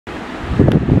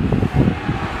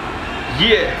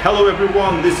Yeah, hello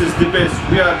everyone, this is Dipesh.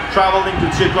 We are traveling to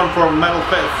Chitwan for Metal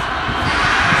Fest.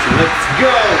 So let's go!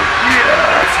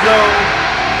 Yeah, let's go!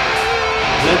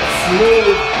 Let's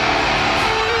move!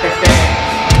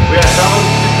 We are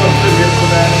traveling to Chitwan to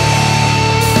Chitwan.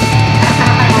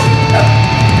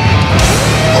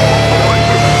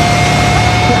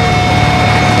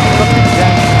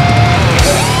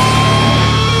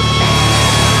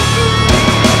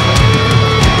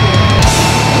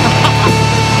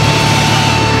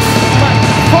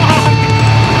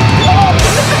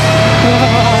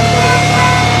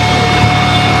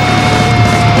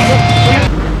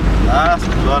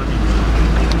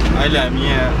 अहिले हामी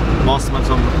यहाँ बसमा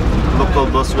छौँ local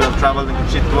bus way are travelling to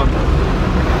Chitwan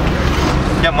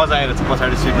क्या मजा आइरहेछ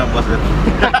पछाडि सिटमा बसेर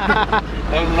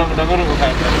डगरको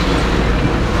खाएर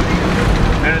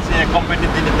मेरो चाहिँ यहाँ कम्पनी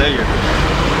दिने त यो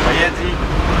भैयाजी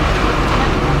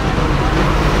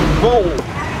हो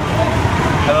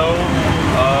हेलो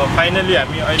फाइनली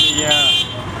हामी अहिले यहाँ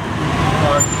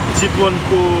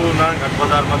चितवनको नारायणघाट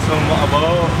बजारमा छौँ अब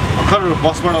भर्खर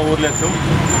बसबाट ओर्लेको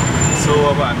छौँ सो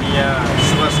अब हामी यहाँ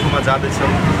सुभाषकोमा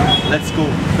जाँदैछौँ लेट्स गो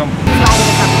कम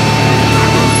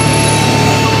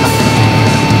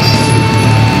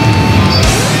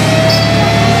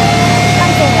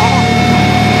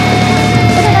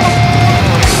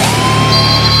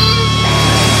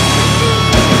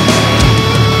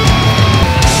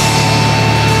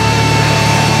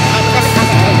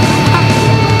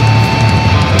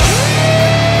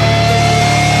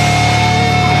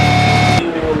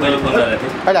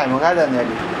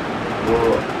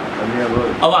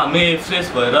अब हामी फ्रेस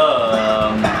भएर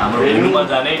हाम्रो रुममा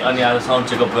जाने अनि आज साउन्ड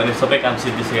चेकअप गर्ने सबै काम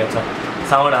सिद्धिसकेको छ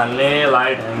साउन्ड हाल्ने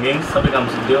लाइट ह्याङ्गिङ सबै काम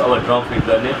सिद्धियो अब ड्रम फिट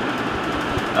गर्ने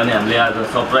अनि हामीले आज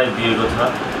सरप्राइज दिएको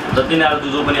छ जति नै आज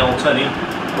जो पनि आउँछ नि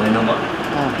होइन म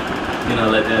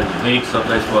तिनीहरूलाई चाहिँ बिग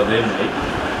सरप्राइज पर्दैन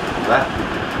है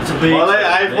मलाई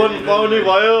आइफोन पाउने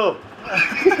भयो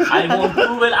आइफोन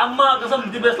 12 आम्मा कसम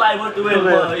दिपेशलाई आइफोन 12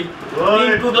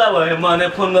 भयो कुक्ला भयो म भने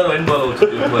फोन गरेर पनि बोलाउँछु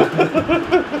त्यो फोन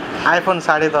आइफोन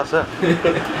 10.5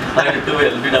 अनि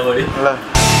 12 बिटा बढी ल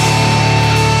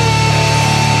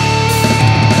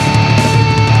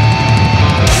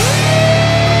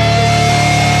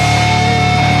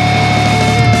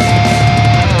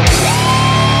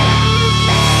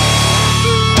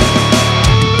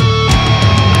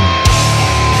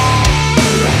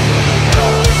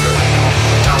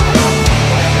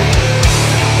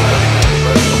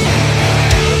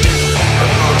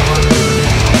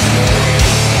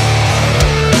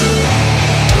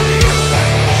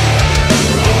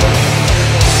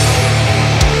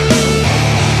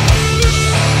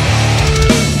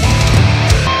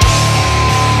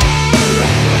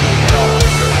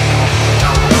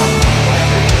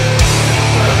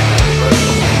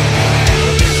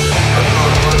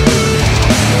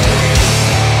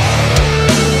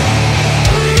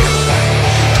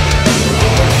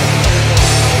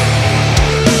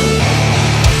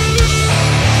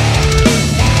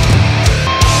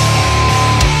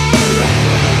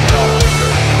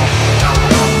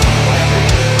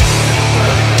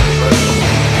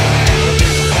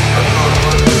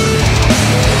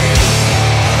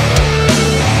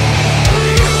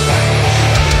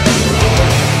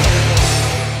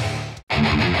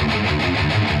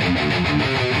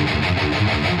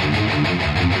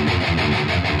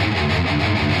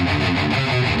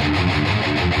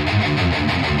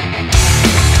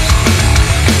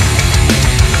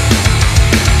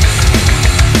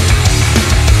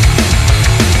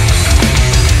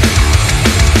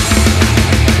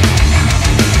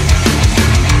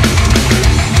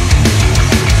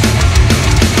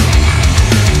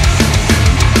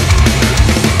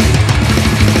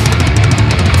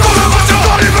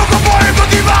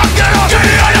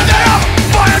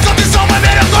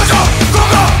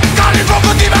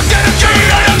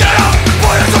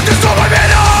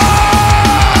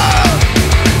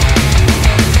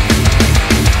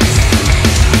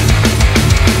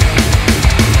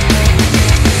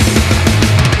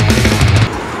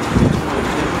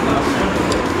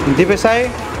दिपेश साई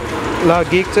ल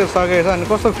गिग चाहिँ सकेको छ अनि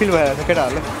कस्तो फिल भइरहेछ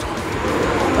केटाहरूलाई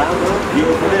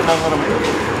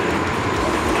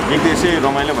गिग यसै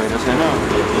रमाइलो भइरहेछ होइन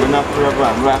नपुराको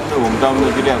हाम्रो आफ्नो होम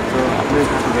टाउनतिर हुन्छ आफ्नै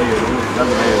साथीभाइहरू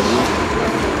दाजुभाइहरू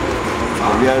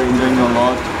we are enjoying a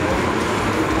lot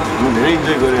म धेरै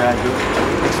इन्जोय गरिरहेको छु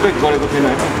एक्सपेक्ट गरेको थिएन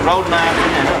होइन क्राउड नआएको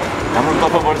पनि होइन हाम्रो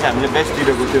तर्फबाट चाहिँ हामीले बेस्ट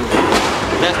दिएको थियो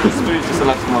बेस्ट स्पिरिट जस्तो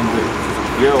लाग्छ मलाई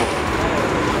चाहिँ यो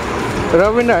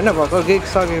रविन्द्र होइन भर्खर गिग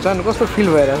सकेको छ अनि कस्तो फिल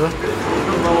भइरहेछ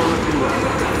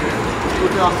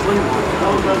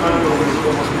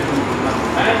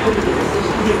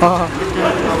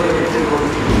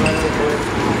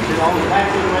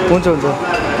हुन्छ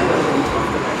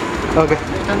ओके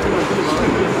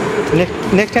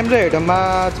नेक्स्ट टाइम चाहिँ हेटममा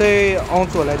चाहिँ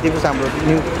आउँछु होला दिपेश हाम्रो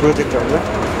न्यू प्रोजेक्टहरू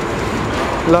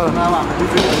ल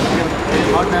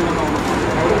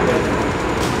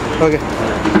ओके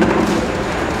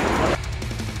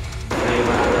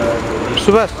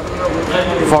सुभाष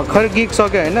भर्खर गिग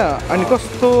सक्यो होइन अनि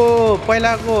कस्तो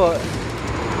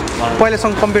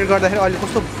पहिलासँग कम्पेयर गर्दाखेरि अहिले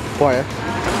कस्तो भयो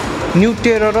न्यू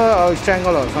टेरर र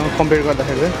स्ट्राङ्गलहरूसँग कम्पेयर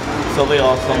गर्दाखेरि सबै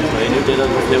असम छ न्यू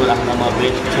टेररको फ्लेभर आफ्नोमा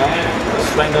बेस्ट छ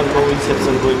स्ट्राङ्गलको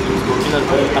इन्सेप्सनको युजको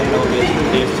किनरको आफ्नोमा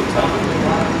बेस्ट छ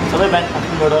सबै ब्यान्ड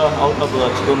आफ्नोबाट आउट अफ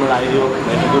चितवनबाट आइदियो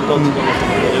होइन टोटल चितवनमा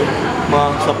गऱ्यो म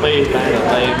सबै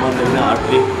ब्यान्डहरूलाई मनदेखि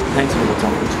हार्टली थ्याङ्क्स भन्न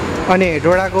चाहन्छु अनि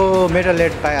हेटौडाको मेडल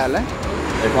लेट पाइहाल्ला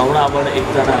हेटौडाबाट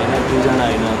एकजना होइन दुईजना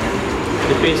होइन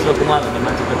पेस र कुमार भन्ने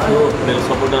मान्छे त थियो मेरो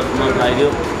सपोर्टर उनीहरू आइदियो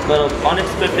तर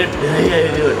अनएक्सपेक्टेड धेरै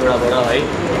आइदियो हेटौडाबाट है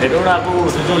हेटौडाको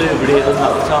जसले भिडियोहरू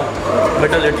भएको छ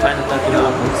मेडल लेट फाइनल किन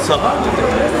हुन्छ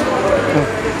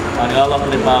अनि अल अफ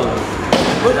नेपाल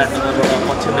विराटनगरबाट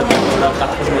पश्चिम नेपालबाट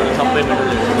काठमाडौँबाट सबै मेडल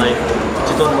लेटलाई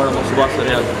चितवनबाट म Subhash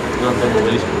rail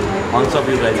Huns of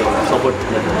you guys support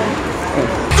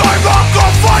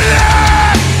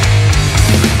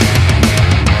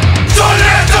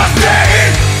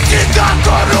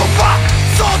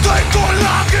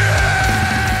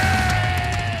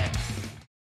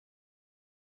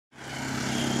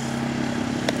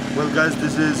Well guys,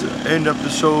 this is end of the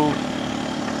show.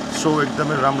 Show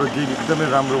एकदमै राम्रो गिग एकदमै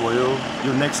राम्रो भयो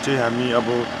यो नेक्स्ट डे हामी अब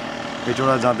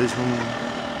हेटौडा जाँदैछौँ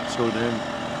so then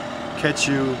catch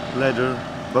you later,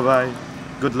 bye bye,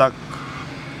 good luck.